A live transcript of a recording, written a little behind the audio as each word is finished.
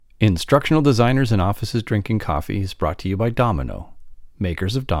Instructional Designers in Offices Drinking Coffee is brought to you by Domino,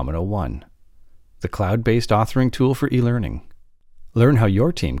 makers of Domino One, the cloud-based authoring tool for e-learning. Learn how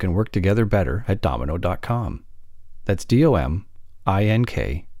your team can work together better at domino.com. That's DOMINKNOW.com.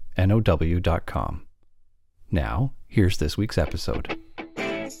 Now, here's this week's episode.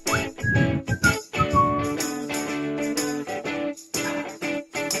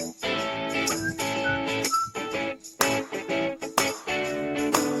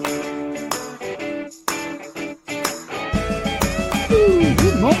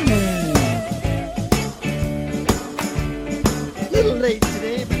 Good morning. A little late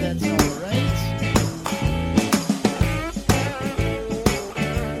today, but that's all right.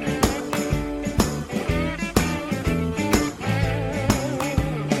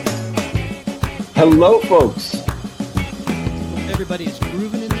 Hello, folks. Everybody is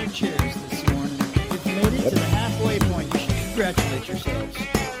grooving in their chairs this morning. If you made it to the halfway point, you should congratulate yourselves.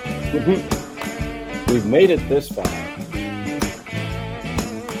 We've made it this far.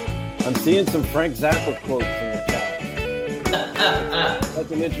 I'm seeing some Frank Zappa quotes in the chat.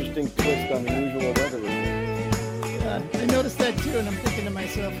 That's an interesting twist on the usual weather report. I noticed that too, and I'm thinking to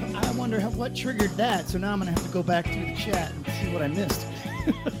myself, I wonder what triggered that. So now I'm going to have to go back through the chat and see what I missed.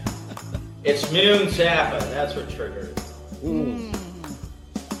 It's Noon Zappa. That's what triggered it.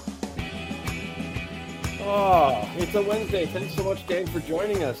 Oh, it's a Wednesday. Thanks so much, Dan, for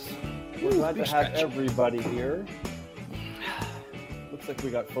joining us. We're glad to have everybody here. Looks like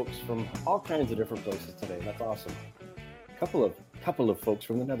we got folks from all kinds of different places today. That's awesome. Couple of folks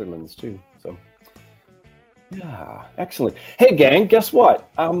from the Netherlands too. So, yeah, excellent. Hey, gang, guess what?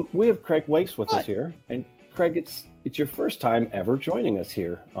 We have Craig Weiss with us here, and Craig, it's your first time ever joining us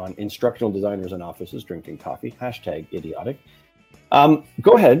here on Instructional Designers in Offices Drinking Coffee. #idiotic.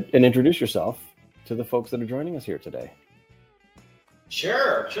 Go ahead and introduce yourself to the folks that are joining us here today.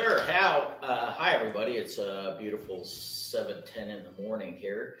 Sure. Hal, hi, everybody. It's a beautiful 7:10 in the morning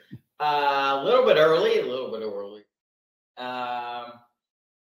here. A little bit early.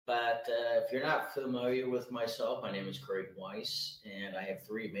 But if you're not familiar with myself, my name is Craig Weiss, and I have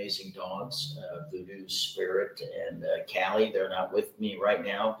three amazing dogs, Voodoo, Spirit, and Callie. They're not with me right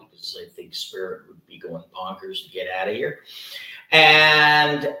now because I think Spirit would be going bonkers to get out of here.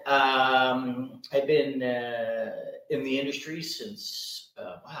 And I've been in the industry since,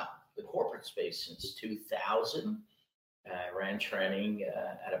 the corporate space since 2000. I ran training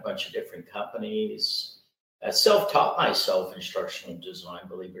at a bunch of different companies. I self-taught myself instructional design,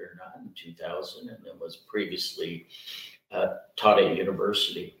 believe it or not, in 2000, and then was previously taught at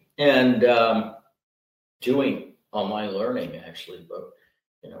university and doing online learning, actually, but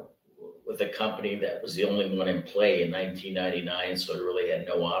with a company that was the only one in play in 1999, so I really had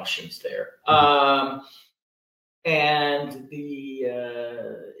no options there. And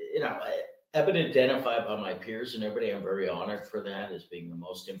I've been identified by my peers and everybody. I'm very honored for that, as being the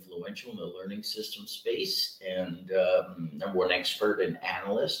most influential in the learning system space and number one expert and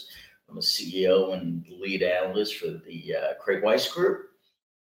analyst. I'm a CEO and lead analyst for the Craig Weiss Group.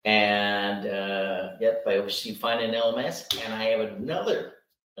 And I oversee finance and LMS. And I have another,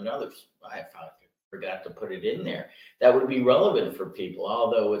 I forgot to put it in there, that would be relevant for people,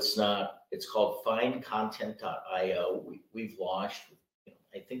 although it's not. It's called findcontent.io. We've launched,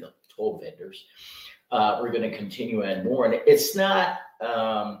 I think, 12 vendors. We're going to continue and more. And it's not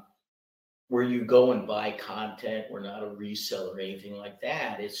where you go and buy content. We're not a reseller or anything like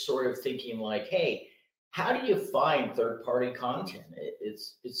that. It's sort of thinking like, hey, how do you find third-party content?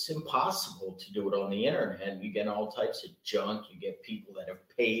 It's impossible to do it on the internet. You get all types of junk. You get people that have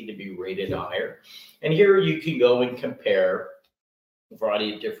paid to be rated higher. And here you can go and compare a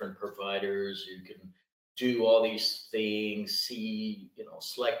variety of different providers. You can do all these things, see,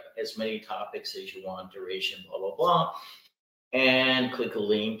 select as many topics as you want, duration, blah, blah, blah, and click a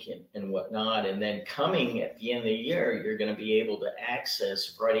link and whatnot. And then coming at the end of the year, you're going to be able to access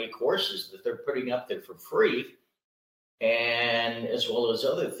a variety of courses that they're putting up there for free, and as well as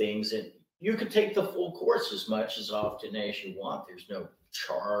other things. And you can take the full course as much as often as you want. There's no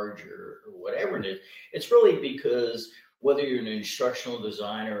charge or whatever it is. It's really because whether you're an instructional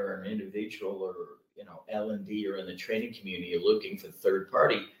designer or an individual or L&D or in the training community, you're looking for third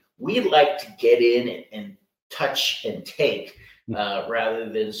party, we like to get in and touch and take rather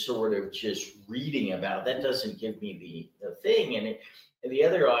than sort of just reading about. That doesn't give me the thing. And the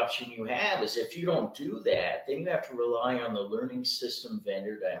other option you have is, if you don't do that, then you have to rely on the learning system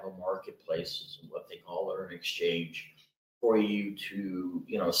vendor to have a marketplace, what they call Learn Exchange, for you to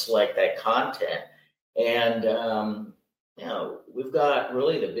select that content. And we've got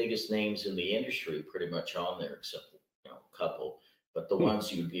really the biggest names in the industry pretty much on there, except a couple. but the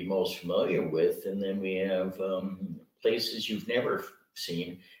ones you'd be most familiar with. And then we have places you've never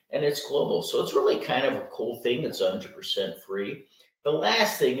seen, and it's global. So it's really kind of a cool thing that's 100% free. The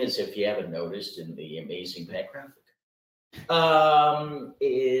last thing is, if you haven't noticed in the amazing background,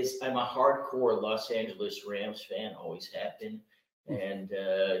 is I'm a hardcore Los Angeles Rams fan, always have been. And,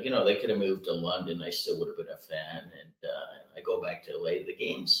 they could have moved to London. I still would have been a fan. And I go back to LA to the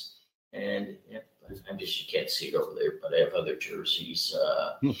games. And you can't see it over there, but I have other jerseys.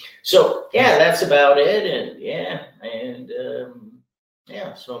 So, that's about it. And,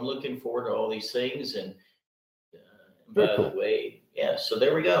 so I'm looking forward to all these things. And by the way, so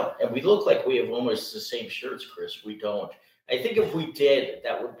there we go. And we look like we have almost the same shirts, Chris. We don't. I think if we did,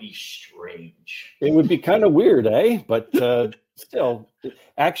 that would be strange. It would be kind of weird, eh? But still,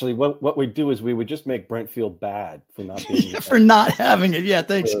 actually, what we do is we would just make Brent feel bad for not being for not having it. Yeah,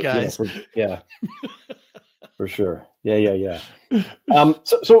 thanks, guys. For sure. Yeah.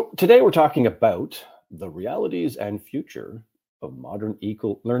 So today we're talking about the realities and future of modern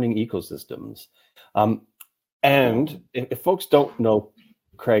learning ecosystems. And if folks don't know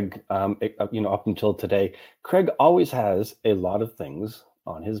Craig, up until today, Craig always has a lot of things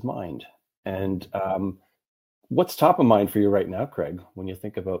on his mind. And what's top of mind for you right now, Craig, when you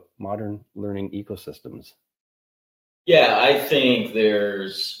think about modern learning ecosystems? Yeah, I think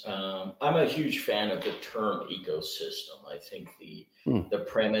I'm a huge fan of the term ecosystem. I think the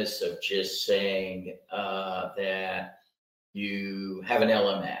premise of just saying that you have an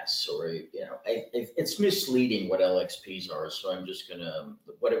LMS, or it's misleading what LXPs are. So I'm just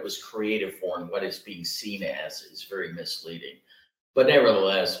what it was created for and what it's being seen as is very misleading. But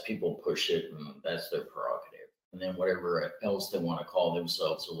nevertheless, people push it, and that's their prerogative. And then whatever else they want to call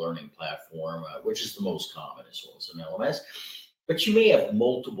themselves, a learning platform, which is the most common, as well as an LMS. But you may have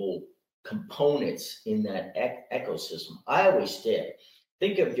multiple components in that ecosystem. I always did.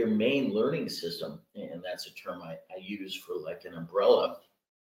 Think of your main learning system, and that's a term I use for like an umbrella.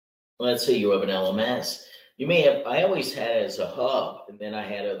 Let's say you have an LMS. I always had it as a hub, and then I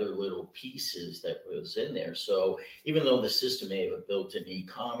had other little pieces that was in there. So even though the system may have built in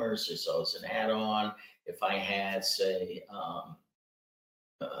e-commerce, I saw as an add-on. If I had, say,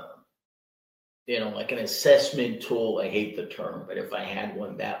 like an assessment tool, I hate the term, but if I had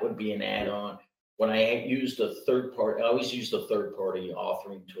one, that would be an add-on. When I used I always used a third-party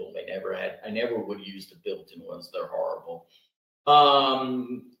authoring tool. I never would use the built-in ones. They're horrible.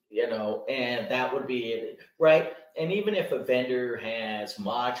 And that would be it, right? And even if a vendor has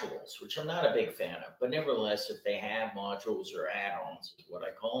modules, which I'm not a big fan of, but nevertheless, if they have modules or add-ons, is what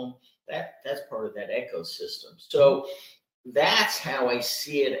I call them, that's part of that ecosystem. So that's how I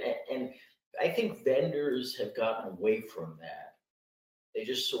see it. And I think vendors have gotten away from that. They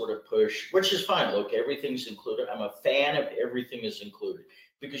just sort of push, which is fine. Look, everything's included. I'm a fan of everything is included,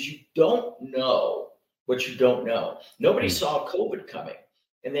 because you don't know what you don't know. Nobody saw COVID coming.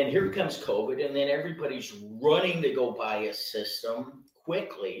 And then here comes COVID, and then everybody's running to go buy a system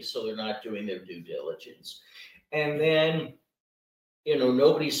quickly, so they're not doing their due diligence. And then,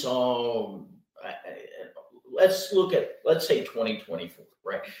 nobody saw, let's say 2024,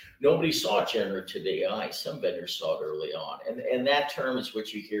 right? Nobody saw generative AI. Some vendors saw it early on. And that term is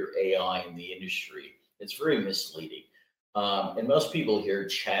what you hear AI in the industry. It's very misleading. And most people hear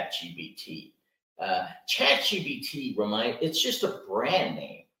ChatGPT. ChatGPT it's just a brand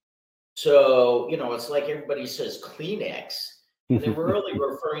name. So, it's like everybody says Kleenex, and they were really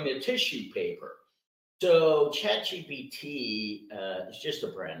referring to tissue paper. So ChatGPT is just a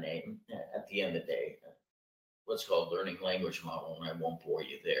brand name at the end of the day. What's called learning language model, and I won't bore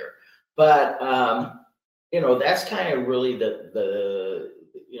you there. But, that's kind of really the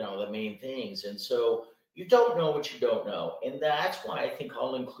main things. And so you don't know what you don't know. And that's why I think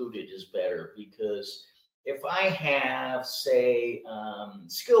all included is better, because if I have, say,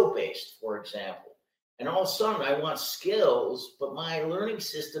 skill-based, for example, and all of a sudden I want skills, but my learning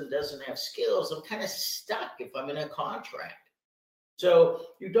system doesn't have skills, I'm kind of stuck if I'm in a contract. So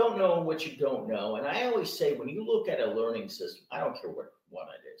you don't know what you don't know. And I always say, when you look at a learning system, I don't care what one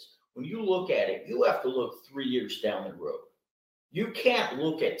it is, when you look at it, you have to look 3 years down the road. You can't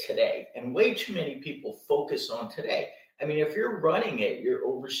look at today. And way too many people focus on today. I mean, if you're running it, you're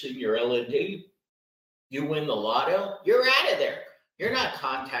overseeing your L&D, you win the lotto, you're out of there. You're not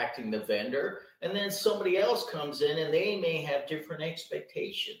contacting the vendor. And then somebody else comes in and they may have different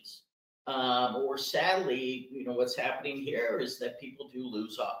expectations. Or sadly, what's happening here is that people do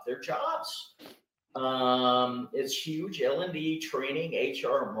lose off their jobs. It's huge. L&D, training,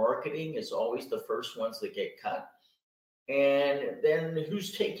 HR, marketing is always the first ones that get cut. And then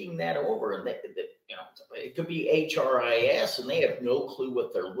who's taking that over? it could be HRIS, and they have no clue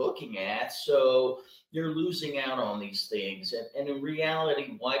what they're looking at. So you're losing out on these things. And in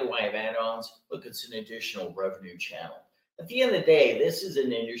reality, why do I have add-ons? Look, it's an additional revenue channel. At the end of the day, this is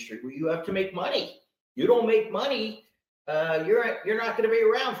an industry where you have to make money. You don't make money, you're not going to be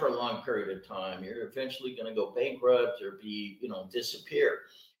around for a long period of time. You're eventually going to go bankrupt or be, disappear.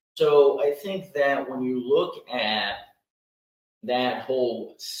 So I think that when you look at that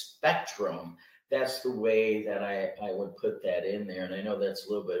whole spectrum, that's the way that I would put that in there. And I know that's a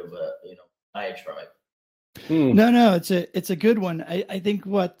little bit of a, diatribe. No, it's a good one. I think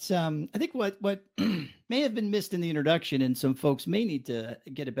what may have been missed in the introduction, and some folks may need to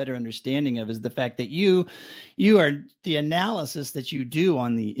get a better understanding of, is the fact that you are, the analysis that you do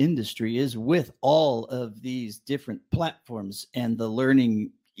on the industry is with all of these different platforms and the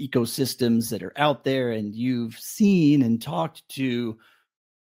learning ecosystems that are out there, and you've seen and talked to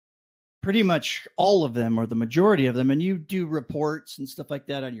pretty much all of them, or the majority of them, and you do reports and stuff like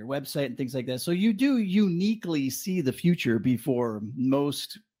that on your website and things like that. So you do uniquely see the future before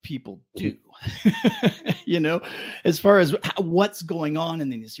most people do, as far as what's going on in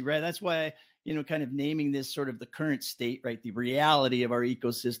the industry, right? That's why, kind of naming this sort of the current state, right? The reality of our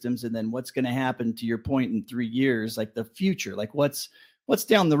ecosystems, and then what's going to happen, to your point, in 3 years, like the future, like what's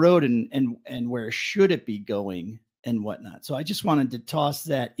down the road, and where should it be going and whatnot. So I just wanted to toss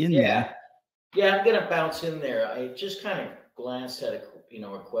that in there. Yeah, I'm going to bounce in there. I just kind of glanced at a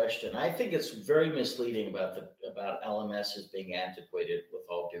question. I think it's very misleading about LMSs being antiquated, with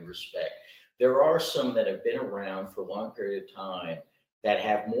all due respect. There are some that have been around for a long period of time that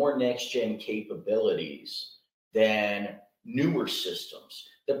have more next-gen capabilities than newer systems.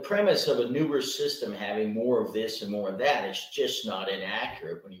 The premise of a newer system having more of this and more of that is just not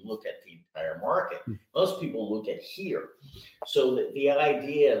inaccurate when you look at the entire market. Most people look at here. So the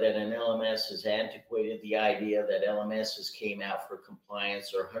idea that an LMS is antiquated, the idea that LMSs came out for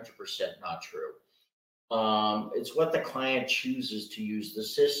compliance, are 100% not true. It's what the client chooses to use the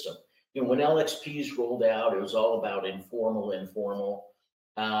system. When LXPs rolled out, it was all about informal.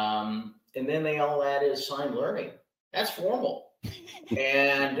 And then they all added assigned learning. That's formal.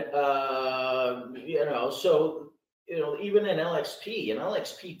 And, even an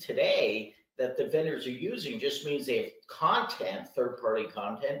LXP today that the vendors are using just means they have content, third-party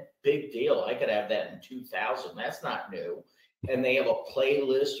content, big deal. I could have that in 2000. That's not new. And they have a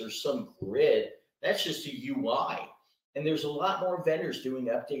playlist or some grid. That's just a UI. And there's a lot more vendors doing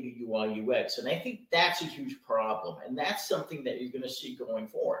updated UI UX. And I think that's a huge problem. And that's something that you're going to see going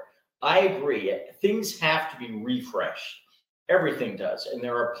forward. I agree. Things have to be refreshed. Everything does. And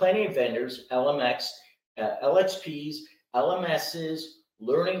there are plenty of vendors, LXPs, LMSs,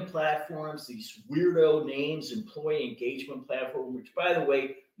 learning platforms, these weirdo names, employee engagement platform, which, by the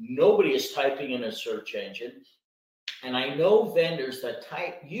way, nobody is typing in a search engine. And I know vendors that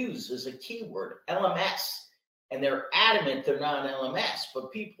use as a keyword LMS, and they're adamant they're not an LMS,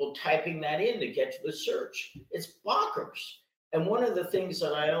 but people typing that in to get to the search. It's bonkers. And one of the things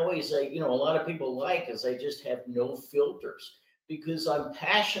that I always, a lot of people like, is I just have no filters, because I'm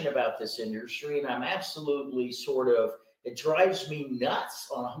passionate about this industry, and I'm absolutely it drives me nuts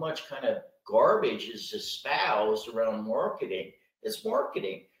on how much kind of garbage is espoused around marketing. It's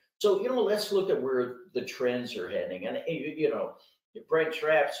marketing. So, let's look at where the trends are heading. And, Brent,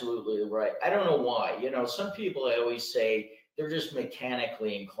 you're absolutely right. I don't know why. Some people, I always say, they're just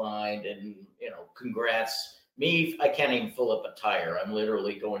mechanically inclined, and, congrats. Me, I can't even fill up a tire. I'm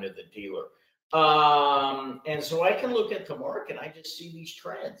literally going to the dealer. And so I can look at the market. I just see these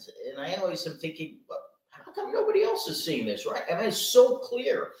trends. And I always am thinking, well, how come nobody else is seeing this, right? And it's so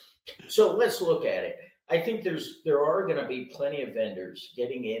clear. So let's look at it. I think there are going to be plenty of vendors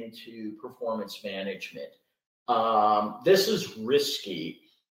getting into performance management. This is risky.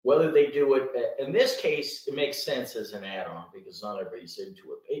 Whether they do it, in this case, it makes sense as an add-on because not everybody's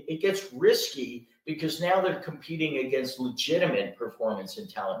into it. It gets risky because now they're competing against legitimate performance and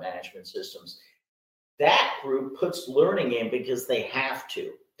talent management systems. That group puts learning in because they have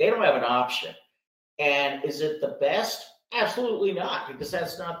to. They don't have an option. And is it the best? Absolutely not, because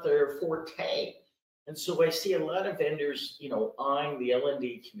that's not their forte. And so I see a lot of vendors, eyeing the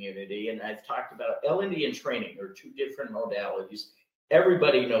L&D community, and I've talked about L&D and training are two different modalities.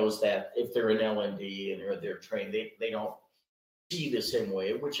 Everybody knows that if they're in L&D and they're trained, they don't see the same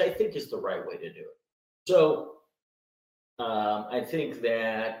way, which I think is the right way to do it. So I think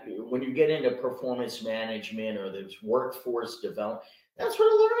that when you get into performance management or there's workforce development, that's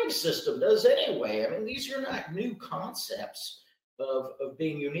what a learning system does anyway. I mean, these are not new concepts of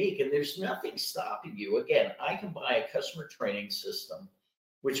being unique, and there's nothing stopping you. Again, I can buy a customer training system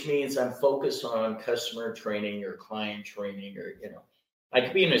which means I'm focused on customer training or client training, or, I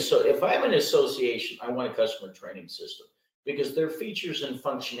could be if I'm an association, I want a customer training system because their features and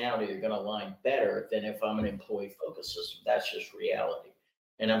functionality are going to align better than if I'm an employee focused system. That's just reality.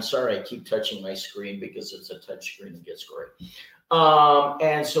 And I'm sorry, I keep touching my screen because it's a touch screen that gets gray.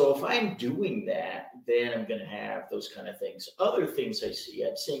 And so if I'm doing that, then I'm going to have those kind of things. Other things I'm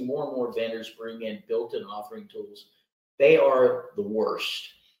seeing more and more vendors bring in built-in authoring tools. They are the worst.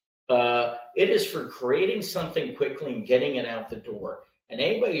 It is for creating something quickly and getting it out the door. And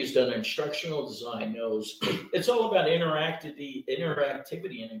anybody who's done instructional design knows it's all about interactivity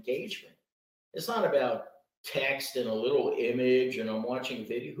and engagement. It's not about text and a little image and I'm watching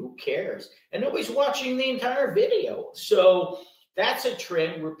video. Who cares? And nobody's watching the entire video. So that's a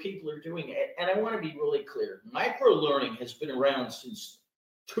trend where people are doing it. And I want to be really clear. Micro learning has been around since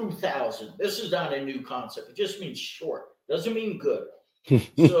 2000. This is not a new concept. It just means short. Doesn't mean good.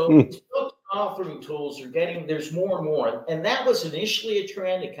 So authoring tools are there's more and more. And that was initially a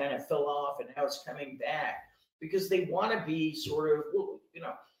trend. It kind of fell off and now it's coming back because they want to be sort of,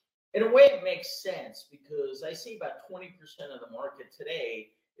 in a way it makes sense because I see about 20% of the market today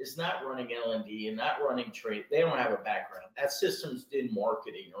is not running L&D and not running trade. They don't have a background. That system's in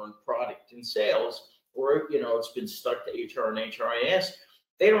marketing or in product and sales, or, it's been stuck to HR and HRIS.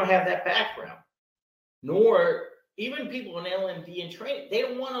 They don't have that background, nor even people in L&D and training. They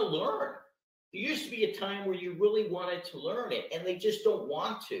don't want to learn. There used to be a time where you really wanted to learn it, and they just don't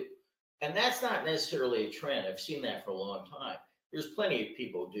want to. And that's not necessarily a trend. I've seen that for a long time. There's plenty of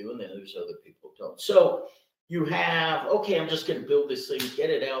people who do, and then there's other people who don't. So you have, okay, I'm just going to build this thing, get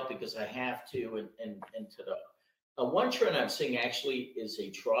it out because I have to, and ta-da. One trend I'm seeing actually is a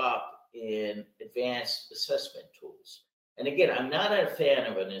drop in advanced assessment tools. And again, I'm not a fan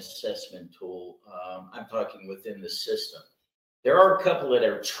of an assessment tool. I'm talking within the system. There are a couple that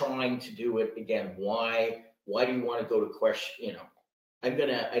are trying to do it. Again, why do you want to go to question, I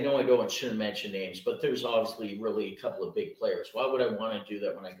know I shouldn't mention names, but there's obviously really a couple of big players. Why would I want to do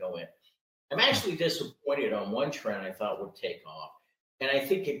that when I go in? I'm actually disappointed on one trend I thought would take off. And I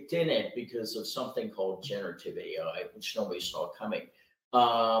think it didn't because of something called generative AI, which nobody saw coming.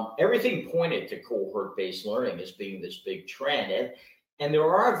 Everything pointed to cohort-based learning as being this big trend. And there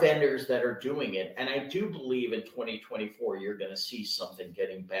are vendors that are doing it. And I do believe in 2024, you're going to see something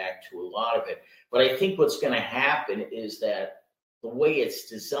getting back to a lot of it. But I think what's going to happen is that the way it's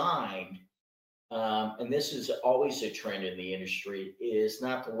designed, and this is always a trend in the industry, is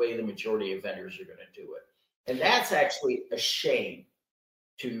not the way the majority of vendors are going to do it. And that's actually a shame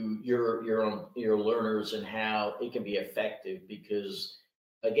to your learners and how it can be effective because,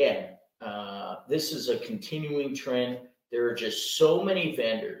 again, this is a continuing trend. There are just so many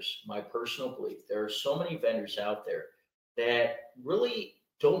vendors, my personal belief, there are so many vendors out there that really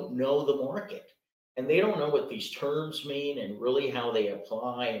don't know the market. And they don't know what these terms mean and really how they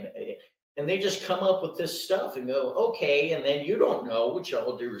apply. And they just come up with this stuff and go, okay. And then you don't know, which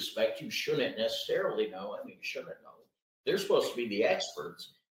all due respect, you shouldn't necessarily know. I mean, you shouldn't know. They're supposed to be the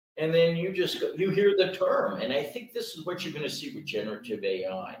experts. And then you hear the term. And I think this is what you're going to see with generative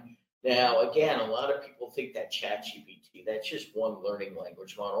AI. Now, again, a lot of people think that ChatGPT, that's just one learning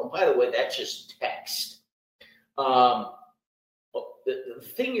language model. And by the way, that's just text. The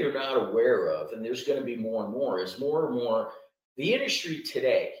thing you're not aware of, and there's going to be more and more, is more and more the industry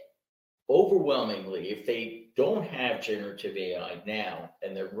today, overwhelmingly, if they don't have generative AI now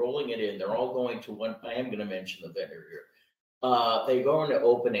and they're rolling it in, they're all going to one. I am going to mention the vendor here. They go into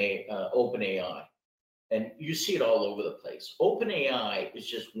OpenAI, and you see it all over the place. OpenAI is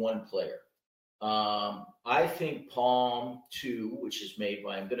just one player. I think Palm 2, which is made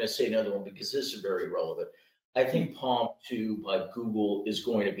by, I'm going to say another one because this is very relevant. I think Palm 2 by Google is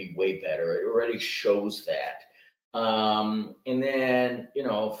going to be way better. It already shows that. And then,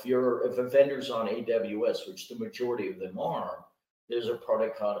 if a vendor's on AWS, which the majority of them are, there's a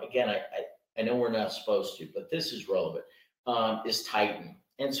product called, again, I know we're not supposed to, but this is relevant, is Titan.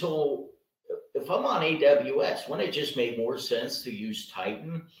 And so if I'm on AWS, wouldn't it just make more sense to use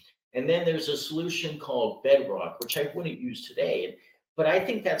Titan? And then there's a solution called Bedrock, which I wouldn't use today. But I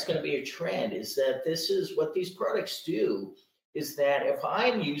think that's going to be a trend, is that this is what these products do, is that if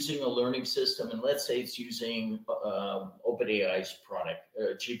I'm using a learning system, and let's say it's using OpenAI's product,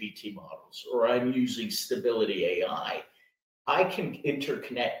 GPT models, or I'm using Stability AI, I can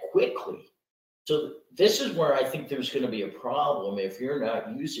interconnect quickly. So this is where I think there's going to be a problem if you're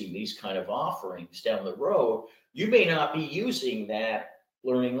not using these kind of offerings down the road. You may not be using that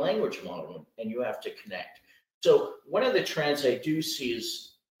learning language model, and you have to connect. So one of the trends I do see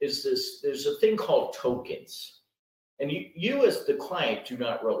is this, there's a thing called tokens. and you as the client do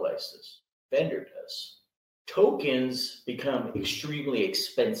not realize this. Vendor does. Tokens become extremely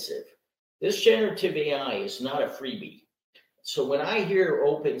expensive. This generative AI is not a freebie. So when I hear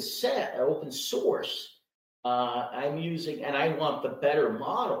open source, I'm using, and I want the better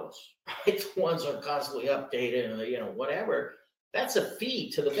models, right? The ones that are constantly updated and whatever. That's a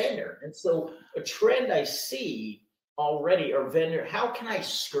fee to the vendor. And so a trend I see already are vendor. How can I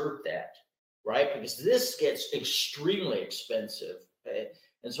skirt that, right? Because this gets extremely expensive.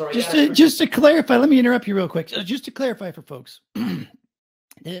 And so just to clarify, let me interrupt you real quick. Just to clarify for folks,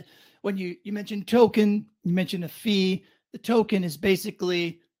 when you mentioned token, you mentioned a fee. The token is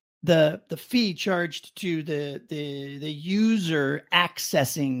basically the fee charged to the user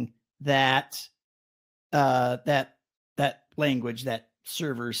accessing that language, that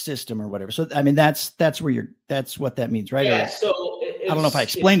server system or whatever. So I mean that's what that means, right? Yeah. Or, So I don't know if I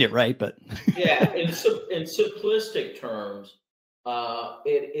explained it right, but yeah, in simplistic terms,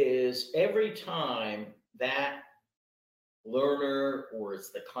 it is every time that learner, or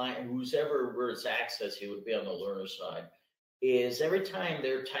it's the client, where it's accessed, it would be on the learner side, is every time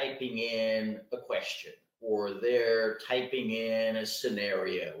they're typing in a question or they're typing in a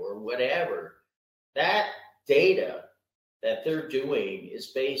scenario or whatever, that data that they're doing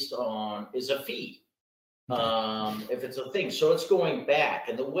is a fee. If it's a thing, so it's going back,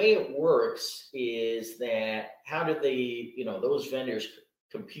 and the way it works is that how do they, those vendors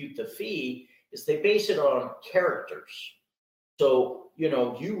compute the fee is they base it on characters. So,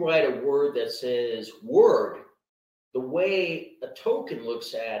 you write a word that says word, the way a token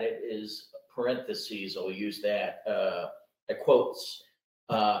looks at it is parentheses. I'll use that, quotes.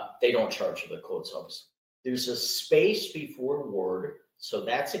 They don't charge you the quotes, obviously. There's a space before word. So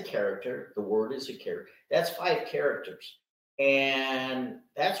that's a character. The word is a character. That's 5 characters. And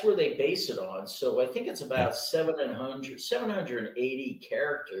that's where they base it on. So I think it's about 780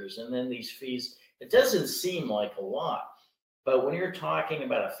 characters. And then these fees, it doesn't seem like a lot. But when you're talking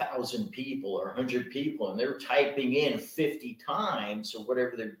about 1,000 people or 100 people and they're typing in 50 times or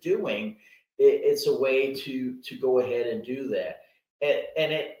whatever they're doing, it's a way to go ahead and do that.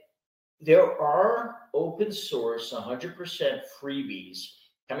 And there are open source 100% freebies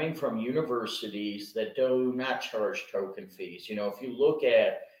coming from universities that do not charge token fees. If you look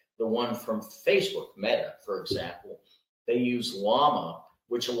at the one from Facebook, Meta, for example, they use Llama,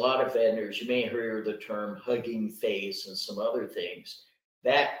 which a lot of vendors, you may hear the term Hugging Face and some other things.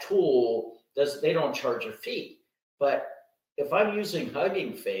 That tool, they don't charge a fee. But if I'm using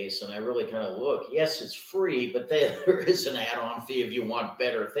Hugging Face and I really kind of look, yes, it's free, but there is an add-on fee if you want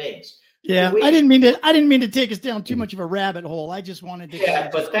better things. Yeah, I didn't mean to take us down too much of a rabbit hole. I just wanted to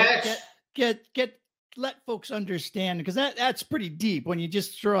let folks understand, because that's pretty deep when you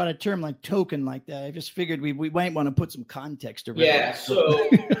just throw out a term like token like that. I just figured we might want to put some context around it. Yeah, so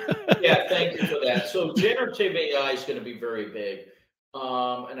yeah, thank you for that. So generative AI is going to be very big.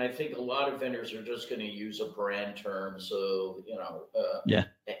 And I think a lot of vendors are just going to use a brand term. So,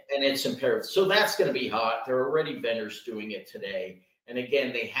 and it's imperative. So that's going to be hot. There are already vendors doing it today. And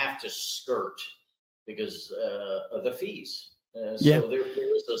again, they have to skirt because of the fees. So there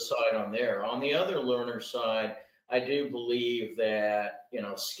is a side on there. On the other learner side, I do believe that,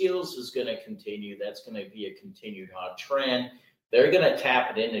 skills is going to continue. That's going to be a continued hot trend. They're going to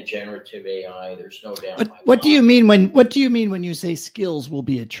tap it into generative AI. There's no doubt. What do you mean when you say skills will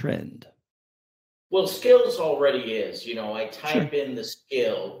be a trend? Well, skills already is. I type in the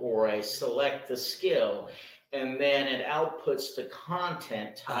skill or I select the skill, and then it outputs the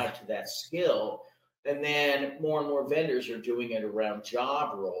content tied to that skill. And then more and more vendors are doing it around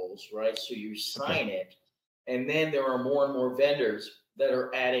job roles, right? So you sign it, and then there are more and more vendors that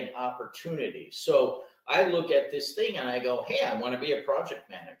are adding opportunities. So I look at this thing and I go, hey, I want to be a project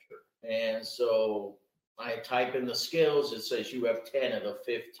manager. And so I type in the skills. It says you have 10 of the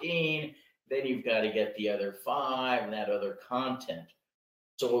 15. Then you've got to get the other 5 and that other content.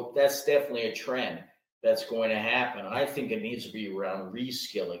 So that's definitely a trend that's going to happen. I think it needs to be around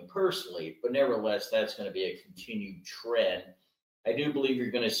reskilling personally, but nevertheless, that's going to be a continued trend. I do believe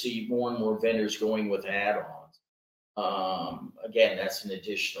you're going to see more and more vendors going with add-ons. Again, that's an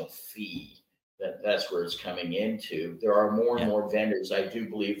additional fee. That's where it's coming into. There are more and more vendors, I do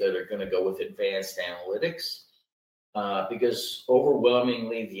believe, that are going to go with advanced analytics because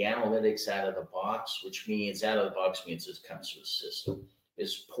overwhelmingly the analytics out of the box, which means it comes to a system,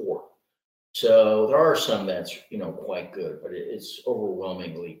 is poor. So there are some that's, quite good, but it's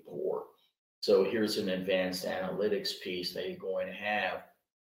overwhelmingly poor. So here's an advanced analytics piece that you're going to have.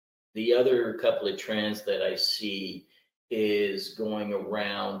 The other couple of trends that I see is going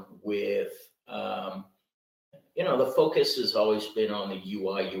around with the focus has always been on the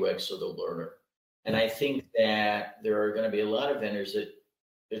UI, UX of the learner. And I think that there are going to be a lot of vendors that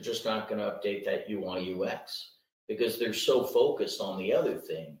they're just not going to update that UI, UX because they're so focused on the other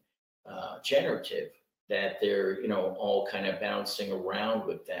thing, generative, that they're, all kind of bouncing around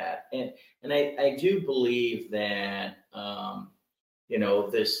with that. And I do believe that,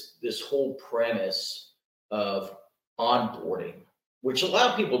 this whole premise of onboarding, which a lot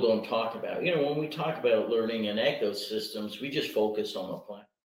of people don't talk about. When we talk about learning and ecosystems, we just focus on the platform.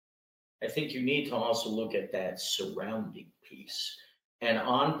 I think you need to also look at that surrounding piece. And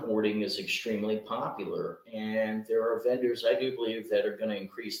onboarding is extremely popular. And there are vendors, I do believe, that are going to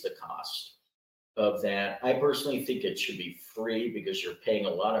increase the cost of that. I personally think it should be free because you're paying a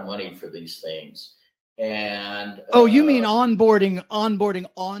lot of money for these things. And you mean onboarding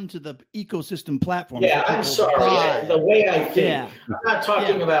onto the ecosystem platform? Yeah, I'm sorry. The way I think, I'm not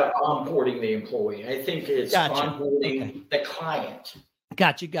talking about onboarding the employee. I think it's onboarding the client.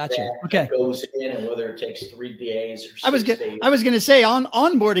 Gotcha. That goes in, and whether it takes 3 days or 6 days. I was going to say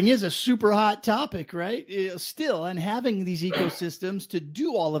onboarding is a super hot topic, right? Still, and having these ecosystems to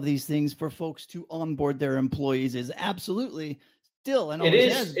do all of these things for folks to onboard their employees is absolutely still and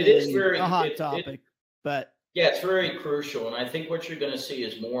always it is very a hot topic. But yeah, it's very crucial. And I think what you're going to see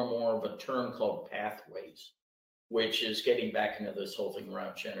is more and more of a term called pathways, which is getting back into this whole thing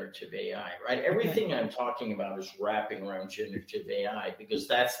around generative AI, right? Everything I'm talking about is wrapping around generative AI because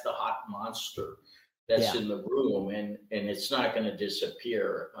that's the hot monster that's in the room, and it's not going to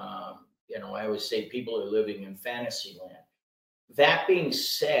disappear. I always say people are living in fantasy land. That being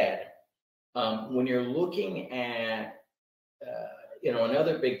said, when you're looking at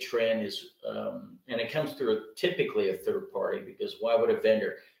another big trend is, and it comes through typically a third party, because why would a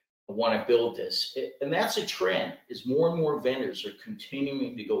vendor want to build this? And that's a trend, is more and more vendors are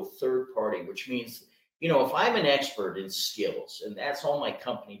continuing to go third party, which means, if I'm an expert in skills and that's all my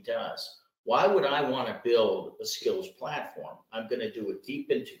company does, why would I want to build a skills platform? I'm going to do a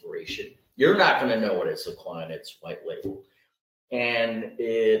deep integration. You're not going to know it as a client. It's white label. And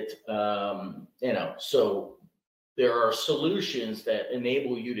so there are solutions that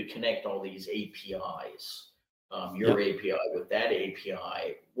enable you to connect all these APIs, your API with that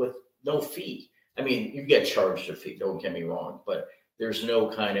API with no fee. I mean, you get charged a fee, don't get me wrong, but there's no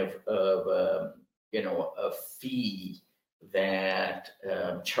kind of a fee that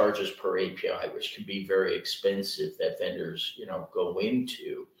charges per API, which can be very expensive, that vendors, go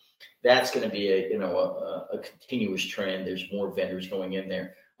into. That's going to be a continuous trend. There's more vendors going in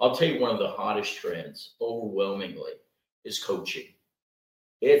there. I'll tell you, one of the hottest trends overwhelmingly is coaching.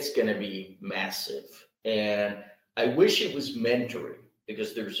 It's going to be massive. And I wish it was mentoring,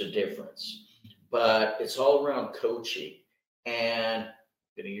 because there's a difference, but it's all around coaching. And I'm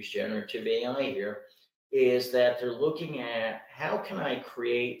going to use generative AI here, is that they're looking at how can I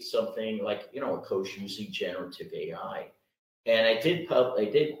create something like, a coach using generative AI. And I did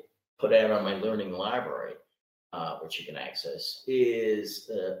put out on my learning library, which you can access, is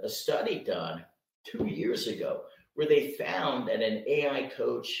a study done 2 years ago where they found that an AI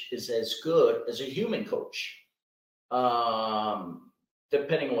coach is as good as a human coach.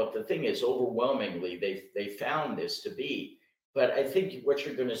 Depending on what the thing is, overwhelmingly, they found this to be. But I think what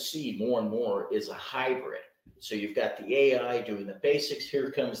you're going to see more and more is a hybrid. So you've got the AI doing the basics.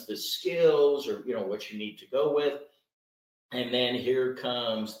 Here comes the skills, or what you need to go with, and then here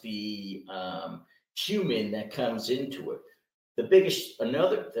comes the human that comes into it.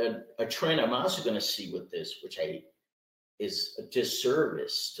 A trend I'm also going to see with this, which is a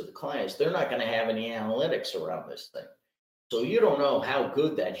disservice to the clients. They're not going to have any analytics around this thing. So you don't know how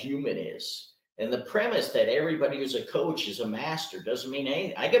good that human is. And the premise that everybody who's a coach is a master doesn't mean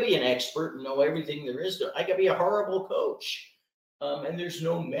anything. I could be an expert and know everything there is I could be a horrible coach. And there's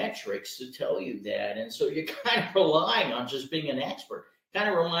no metrics to tell you that. And so you're kind of relying on just being an expert. Kind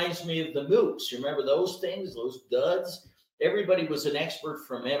of reminds me of the MOOCs. You remember those things, those duds? Everybody was an expert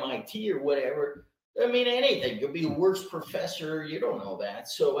from MIT or whatever. I mean, anything. You'll be the worst professor. You don't know that.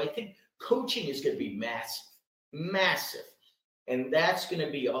 So I think coaching is going to be massive. And that's going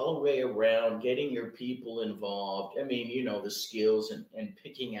to be all the way around getting your people involved. I mean, the skills and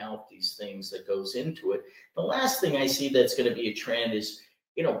picking out these things that goes into it. The last thing I see that's going to be a trend is,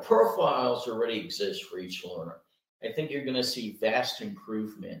 profiles already exist for each learner. I think you're going to see vast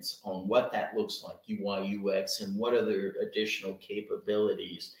improvements on what that looks like, UI, UX, and what other additional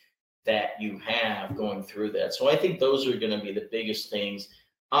capabilities that you have going through that. So I think those are going to be the biggest things.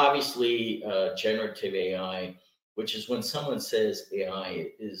 Obviously, generative AI, which is when someone says AI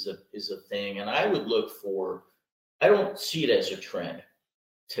is a thing. And I would look for, I don't see it as a trend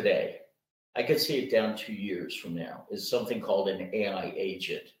today. I could see it down 2 years from now, is something called an AI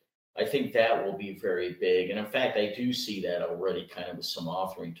agent. I think that will be very big. And in fact, I do see that already kind of with some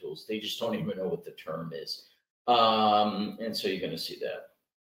authoring tools. They just don't even know what the term is. And so you're going to see that.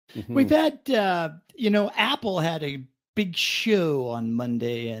 Mm-hmm. We've had, Apple had a big show on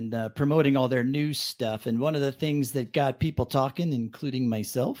Monday and promoting all their new stuff. And one of the things that got people talking, including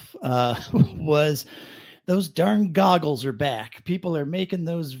myself, was those darn goggles are back. People are making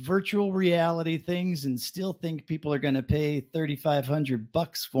those virtual reality things and still think people are going to pay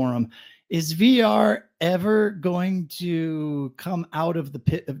 $3,500 for them. Is VR ever going to come out of the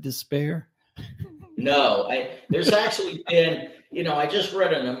pit of despair? No, there's actually been, I just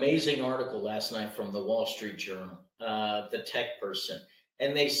read an amazing article last night from the Wall Street Journal, the tech person.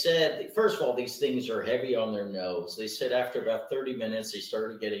 And they said, first of all, these things are heavy on their nose. They said after about 30 minutes, they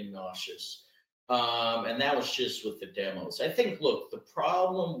started getting nauseous. And that was just with the demos. I think, look, the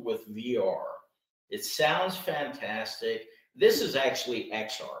problem with VR, it sounds fantastic. This is actually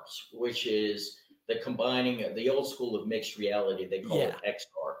XRs, which is the combining of the old school of mixed reality. They call it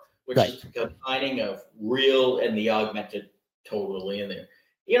XR, which is the combining of real and the augmented totally in there.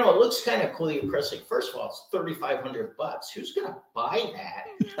 It looks kind of cool, impressive. First of all, it's $3,500. Who's going to buy that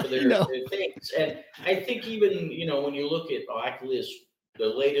for their things? And I think even, when you look at Oculus, the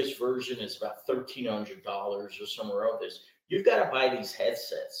latest version is about $1,300 or somewhere out there. You've got to buy these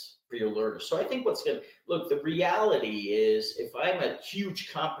headsets for your learners. So I think look, the reality is if I'm a huge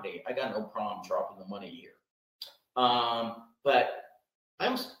company, I got no problem dropping the money here. But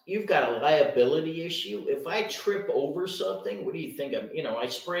you've got a liability issue. If I trip over something, what do you think? I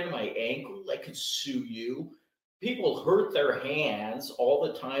sprain my ankle, I could sue you. People hurt their hands all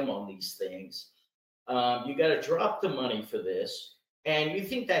the time on these things. You got to drop the money for this. And you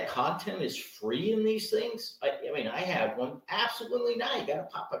think that content is free in these things? I have one. Absolutely not. You got to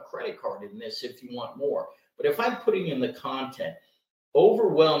pop a credit card in this if you want more. But if I'm putting in the content,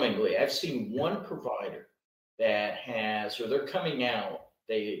 overwhelmingly, I've seen one provider that has, or they're coming out,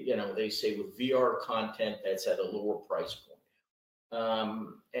 they say with VR content that's at a lower price point.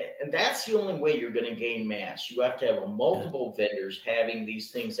 And that's the only way you're going to gain mass. You have to have multiple vendors having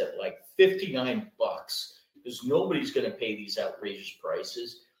these things at like $59. Because nobody's going to pay these outrageous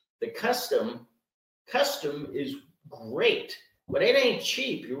prices. The custom is great, but it ain't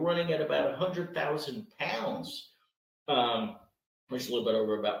cheap. You're running at about 100,000 pounds, which is a little bit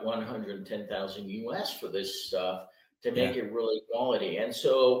over about 110,000 US for this stuff to make it really quality. And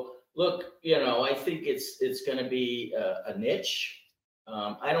so, look, I think it's going to be a niche.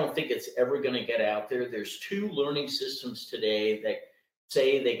 I don't think it's ever going to get out there. There's 2 learning systems today that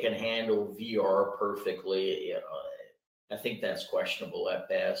say they can handle VR perfectly. I think that's questionable at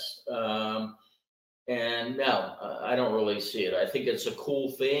best. And no, I don't really see it. I think it's a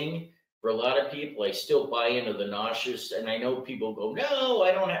cool thing for a lot of people. I still buy into the nauseous, and I know people go, no,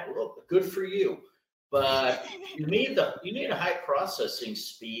 I don't have. Well, good for you, but you need a high processing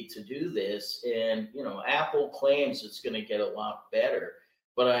speed to do this. And Apple claims it's going to get a lot better,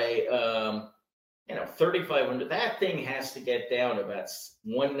 but $3,500, that thing has to get down to about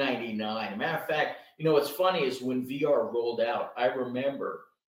 $199. Matter of fact, what's funny is when VR rolled out, I remember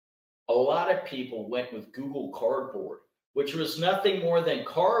a lot of people went with Google Cardboard, which was nothing more than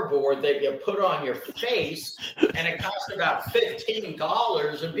cardboard that you put on your face, and it cost about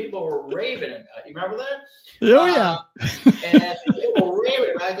 $15, and people were raving about it. You remember that? Oh, yeah. And people were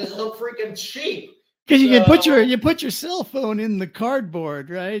raving about it because it's so freaking cheap. Because you put your cell phone in the cardboard,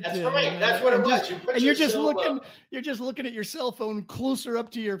 right? That's right. That's what it was. You're just looking at your cell phone closer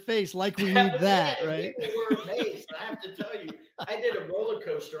up to your face, like we need that, right? People were amazed. I have to tell you, I did a roller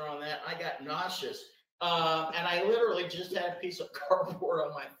coaster on that. I got nauseous, and I literally just had a piece of cardboard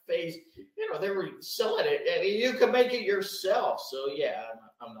on my face. They were selling it, and you can make it yourself. So yeah,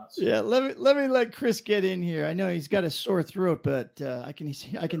 I'm not. Sorry. Yeah, let me let Chris get in here. I know he's got a sore throat, but I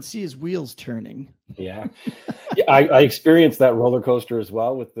can see his wheels turning. Yeah, I experienced that roller coaster as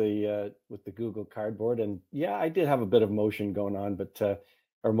well with the Google Cardboard, and yeah, I did have a bit of motion going on,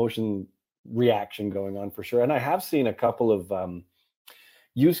 or motion reaction going on for sure. And I have seen a couple of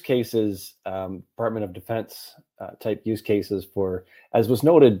use cases, Department of Defense type use cases for, as was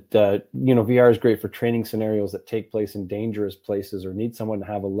noted, VR is great for training scenarios that take place in dangerous places or need someone to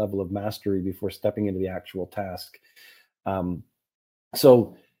have a level of mastery before stepping into the actual task.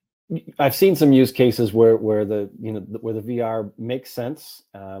 So I've seen some use cases where the VR makes sense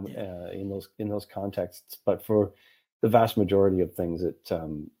in those contexts, but for the vast majority of things,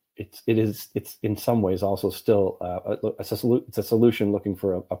 it's in some ways also still it's a solution looking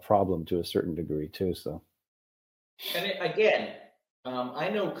for a problem to a certain degree too. So, and again, I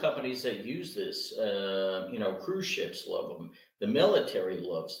know companies that use this. Cruise ships love them. The military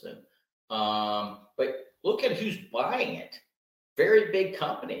loves them. But look at who's buying it. Very big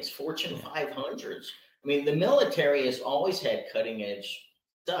companies, Fortune 500s. I mean, the military has always had cutting edge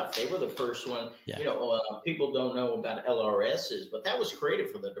stuff. They were the first one. Yeah. People don't know about LRSs, but that was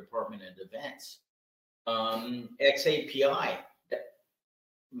created for the Department of Defense. XAPI,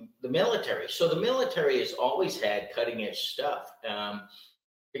 the military. So the military has always had cutting edge stuff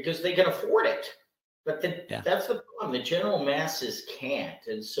because they can afford it. But that's the problem. The general masses can't.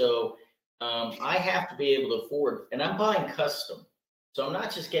 And so I have to be able to afford, and I'm buying custom. So I'm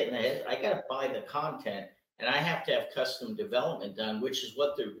not just getting ahead. I got to buy the content, and I have to have custom development done, which is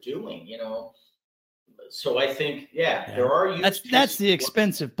what they're doing, So I think, there are that's the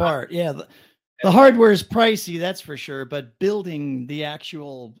expensive part. Yeah. The hardware is pricey, that's for sure. But building the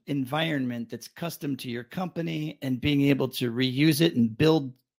actual environment that's custom to your company and being able to reuse it and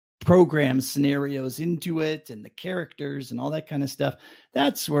build program scenarios into it and the characters and all that kind of stuff,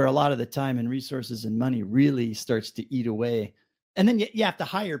 that's where a lot of the time and resources and money really starts to eat away. And then you have to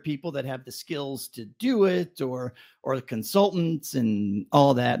hire people that have the skills to do it, or the consultants and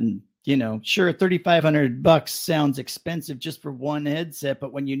all that. And sure, $3,500 sounds expensive just for one headset,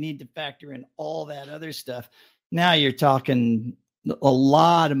 but when you need to factor in all that other stuff, now you're talking a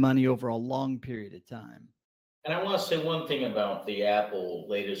lot of money over a long period of time. And I want to say one thing about the Apple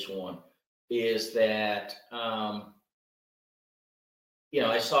latest one is that, I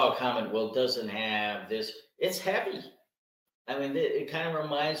saw a comment, well, it doesn't have this. It's heavy. I mean, it kind of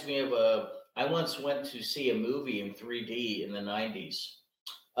reminds me of I once went to see a movie in 3D in the 90s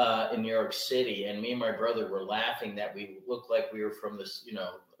in New York City, and me and my brother were laughing that we looked like we were from this,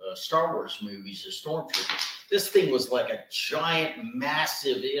 Star Wars movies, the Stormtroopers. This thing was like a giant,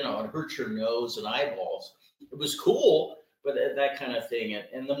 massive, it hurt your nose and eyeballs. It was cool, but that kind of thing,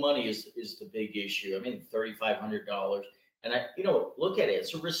 and the money is the big issue. I mean, $3,500, and look at it.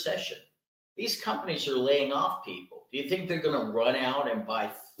 It's a recession. These companies are laying off people. Do you think they're going to run out and buy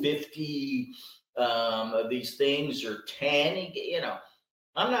 50 of these things or 10?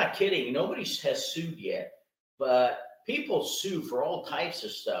 I'm not kidding. Nobody has sued yet, but people sue for all types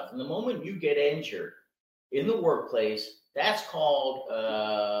of stuff. And the moment you get injured in the workplace, that's called,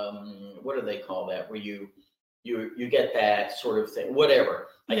 what do they call that? Where you get that sort of thing, whatever.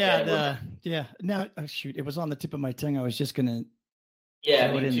 Now, shoot, it was on the tip of my tongue. I was just going to.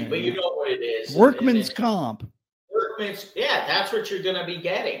 Yeah, me too, but you know what it is. Workman's comp. That's what you're going to be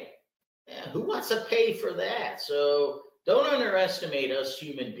getting. Yeah, who wants to pay for that? So don't underestimate us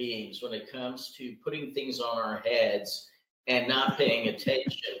human beings when it comes to putting things on our heads and not paying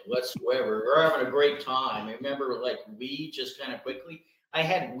attention whatsoever. We're having a great time. Remember, Wii, just kind of quickly, I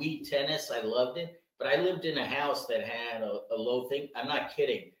had Wii tennis. I loved it, but I lived in a house that had a low thing. I'm not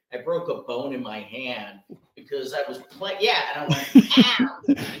kidding. I broke a bone in my hand because I was playing. Yeah, and I went, ow.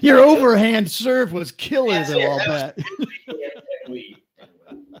 Your overhand serve was killer, though, I'll bet.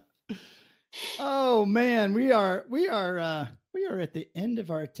 Oh man, we are at the end of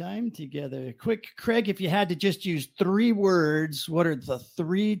our time together. Quick, Craig, if you had to just use 3 words, what are the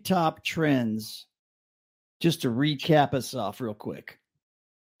 3 top trends? Just to recap us off real quick.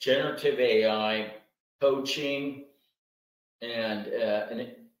 Generative AI, coaching, and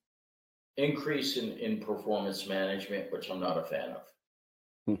an increase in performance management, which I'm not a fan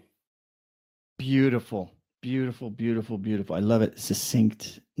of. Beautiful, beautiful, beautiful, beautiful. I love it.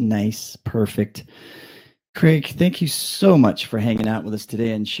 Succinct, nice, perfect. Craig, thank you so much for hanging out with us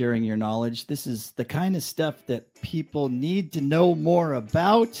today and sharing your knowledge. This is the kind of stuff that people need to know more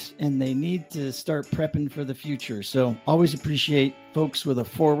about, and they need to start prepping for the future. So always appreciate folks with a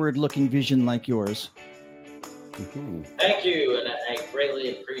forward-looking vision like yours. Mm-hmm. Thank you, and I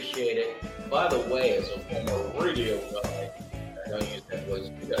greatly appreciate it. By the way, as a former radio guy, I know you said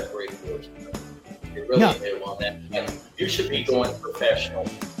you got a great voice. You really did on that. You should be going professional.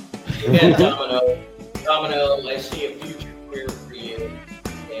 Again, Domino, I see a future career for you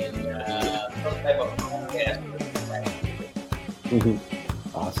in some type of podcast. Mm-hmm.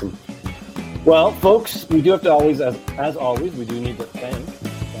 Awesome. Well, folks, we do have to always, as always, we do need to thank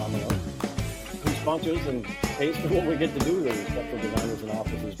Domino, who sponsors and pays for what we get to do with respectful designers and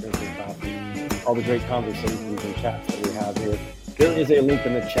offices, drinking coffee, all the great conversations and chats that we have here. There is a link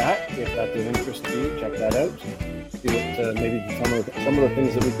in the chat if that's of interest to you. Check that out. See what maybe some of the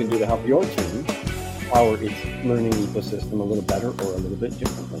things that we can do to help your team power its learning ecosystem a little better or a little bit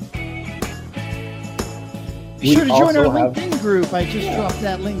differently. Be sure to join our LinkedIn group. I just dropped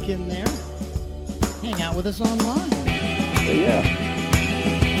that link in there. Hang out with us online. So,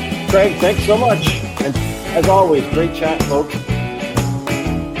 yeah. Craig, thanks so much. And as always, great chat, folks.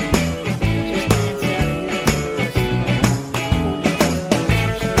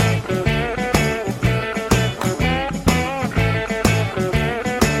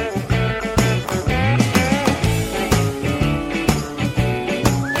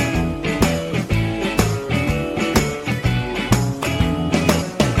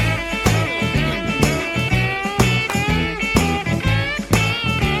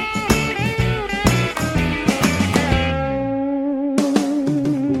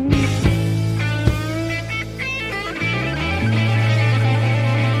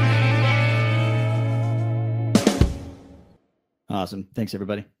 Awesome. Thanks,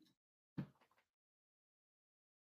 everybody.